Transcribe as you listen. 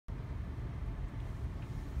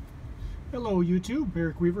Hello YouTube,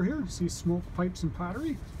 Eric Weaver here, SeaSmoke Pipes and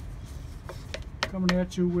Pottery. Coming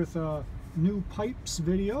at you with a new pipes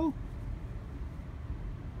video.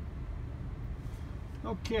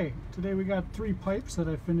 Okay, today we got 3 pipes that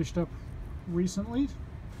I finished up recently,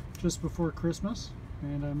 just before Christmas.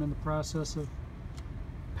 And I'm in the process of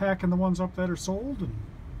packing the ones up that are sold and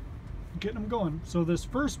getting them going. So this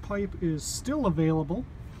first pipe is still available.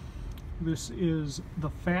 This is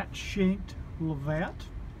the Fat Shanked Lovat.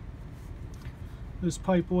 This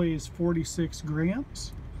pipe weighs 46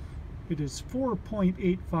 grams. It is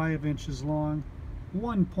 4.85 inches long,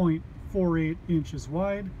 1.48 inches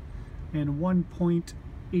wide, and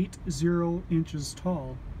 1.80 inches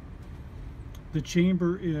tall. The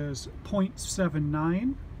chamber is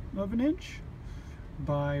 0.79 of an inch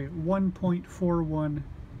by 1.41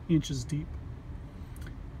 inches deep.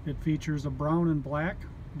 It features a brown and black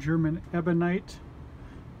German ebonite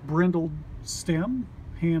brindled stem,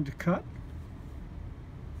 hand cut.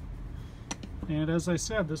 And as I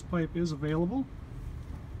said, this pipe is available.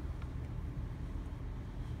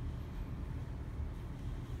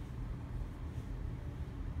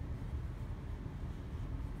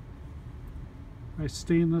 I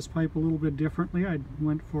stained this pipe a little bit differently. I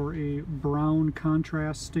went for a brown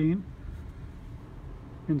contrast stain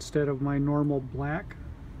instead of my normal black.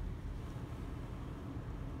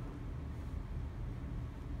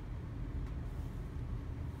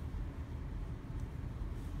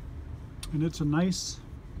 And it's a nice,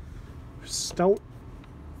 stout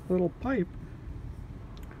little pipe.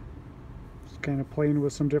 Just kind of playing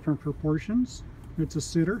with some different proportions. It's a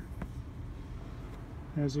sitter,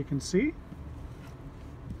 as you can see.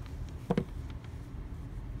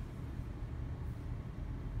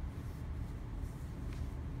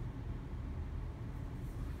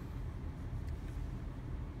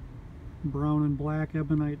 Brown and black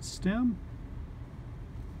ebonite stem.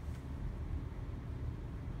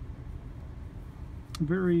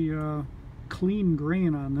 Very clean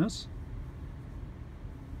grain on this.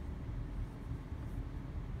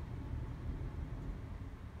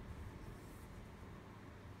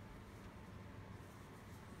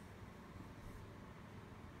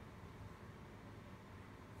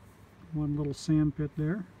 One little sand pit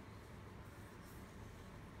there.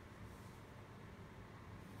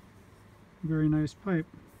 Very nice pipe.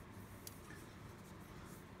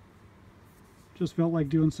 Just felt like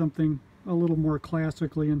doing something a little more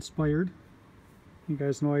classically inspired. You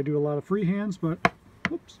guys know I do a lot of freehands, but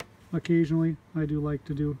oops, occasionally I do like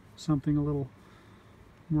to do something a little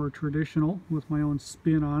more traditional with my own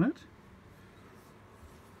spin on it.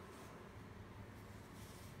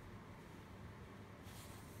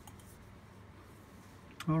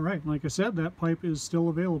 Alright, like I said, that pipe is still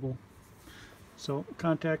available. So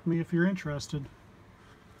contact me if you're interested.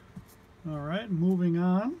 Alright, moving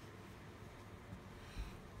on.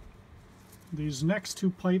 These next 2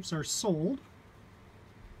 pipes are sold,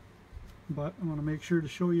 but I want to make sure to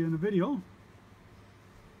show you in a video.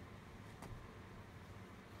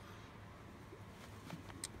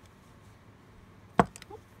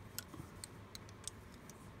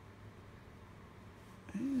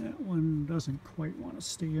 And that one doesn't quite want to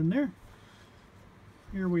stay in there.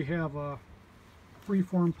 Here we have a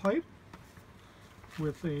freeform pipe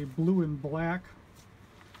with a blue and black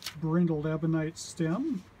brindled ebonite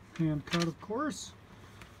stem. Hand cut, of course.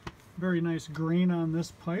 Very nice grain on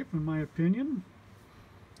this pipe, in my opinion.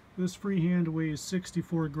 This freehand weighs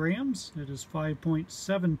 64 grams. It is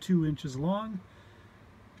 5.72 inches long,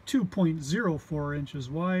 2.04 inches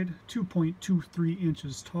wide, 2.23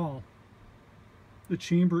 inches tall. The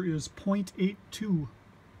chamber is 0.82,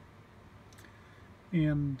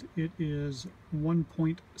 and it is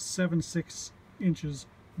 1.76 inches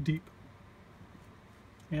deep.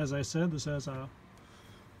 As I said, this has a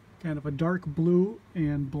kind of a dark blue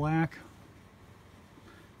and black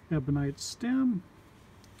ebonite stem.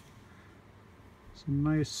 Some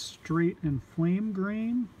nice straight and flame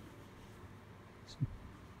grain. Some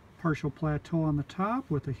partial plateau on the top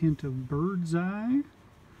with a hint of bird's eye.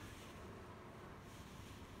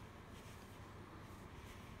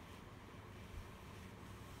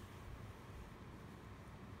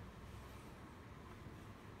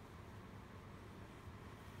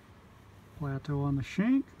 Plateau on the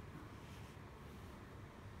shank.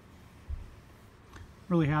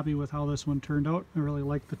 Really happy with how this one turned out. I really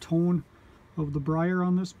like the tone of the briar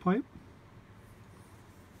on this pipe.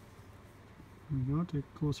 There we go. Take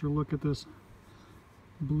a closer look at this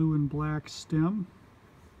blue and black stem.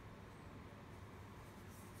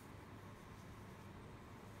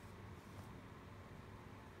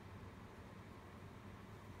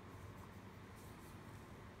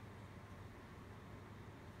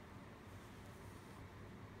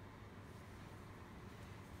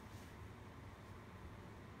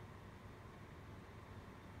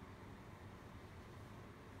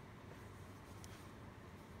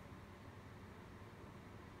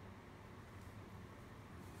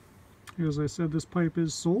 As I said, this pipe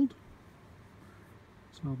is sold,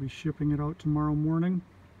 so I'll be shipping it out tomorrow morning.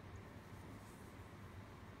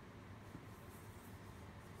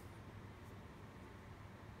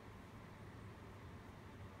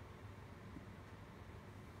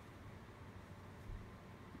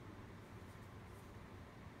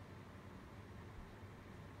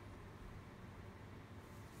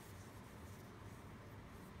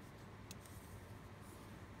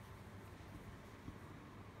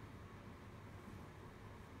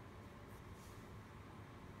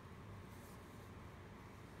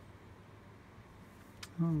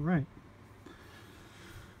 Alright,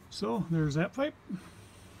 so there's that pipe.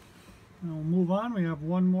 Now we'll move on. We have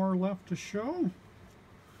one more left to show.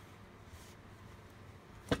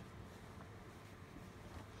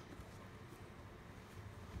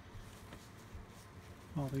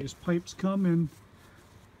 All these pipes come in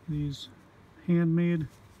these handmade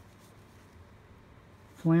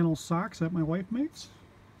flannel socks that my wife makes.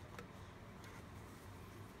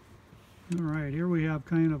 Alright, here we have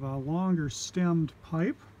kind of a longer stemmed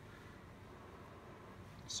pipe,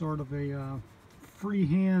 sort of a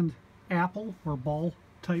freehand apple or ball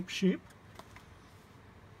type shape.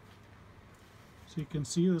 So you can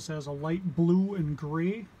see this has a light blue and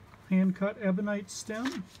gray hand cut ebonite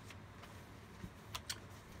stem.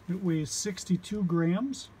 It weighs 62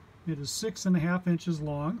 grams. It is 6.5 inches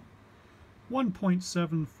long,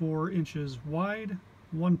 1.74 inches wide,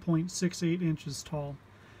 1.68 inches tall.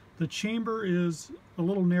 The chamber is a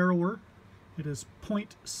little narrower. It is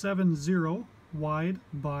 0.70 wide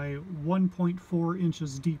by 1.4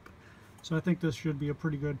 inches deep. So I think this should be a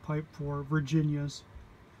pretty good pipe for Virginias.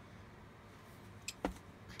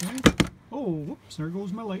 Okay. Oh, whoops, there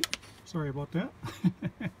goes my light. Sorry about that.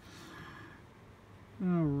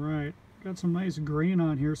 Alright, got some nice grain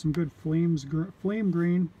on here, some good flame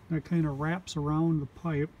grain that kind of wraps around the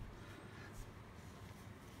pipe.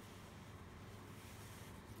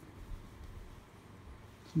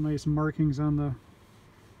 Some nice markings on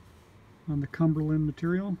the Cumberland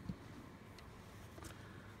material.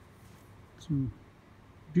 Some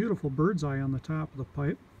beautiful bird's eye on the top of the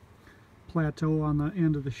pipe. Plateau on the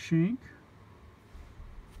end of the shank.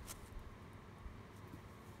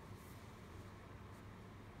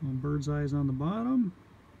 Bird's eyes on the bottom.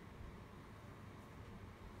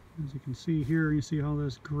 As you can see here, you see how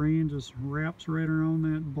this grain just wraps right around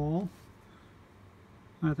that ball.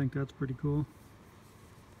 I think that's pretty cool.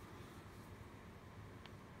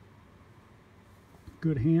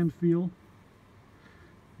 Good hand feel.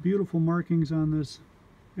 Beautiful markings on this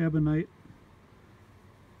ebonite,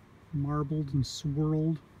 marbled and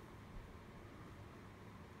swirled.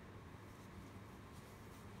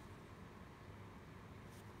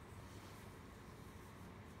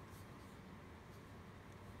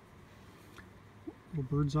 Little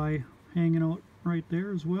bird's eye hanging out right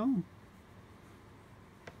there as well.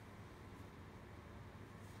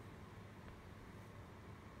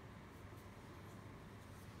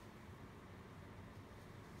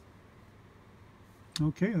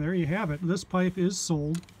 Okay, there you have it. This pipe is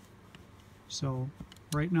sold. So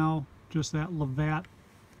right now just that Lovat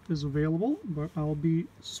is available, but I'll be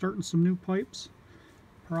starting some new pipes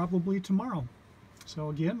probably tomorrow. So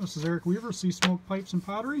again, this is Eric Weaver, SeaSmoke Pipes and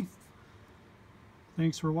Pottery.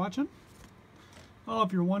 Thanks for watching. Oh,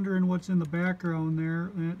 if you're wondering what's in the background there,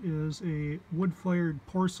 that is a wood-fired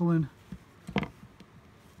porcelain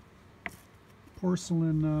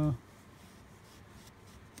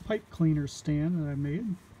pipe cleaner stand that I made.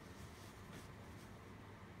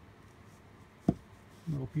 A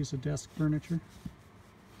little piece of desk furniture.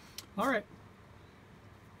 Alright.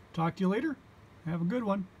 Talk to you later. Have a good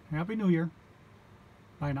one. Happy New Year.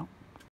 Bye now.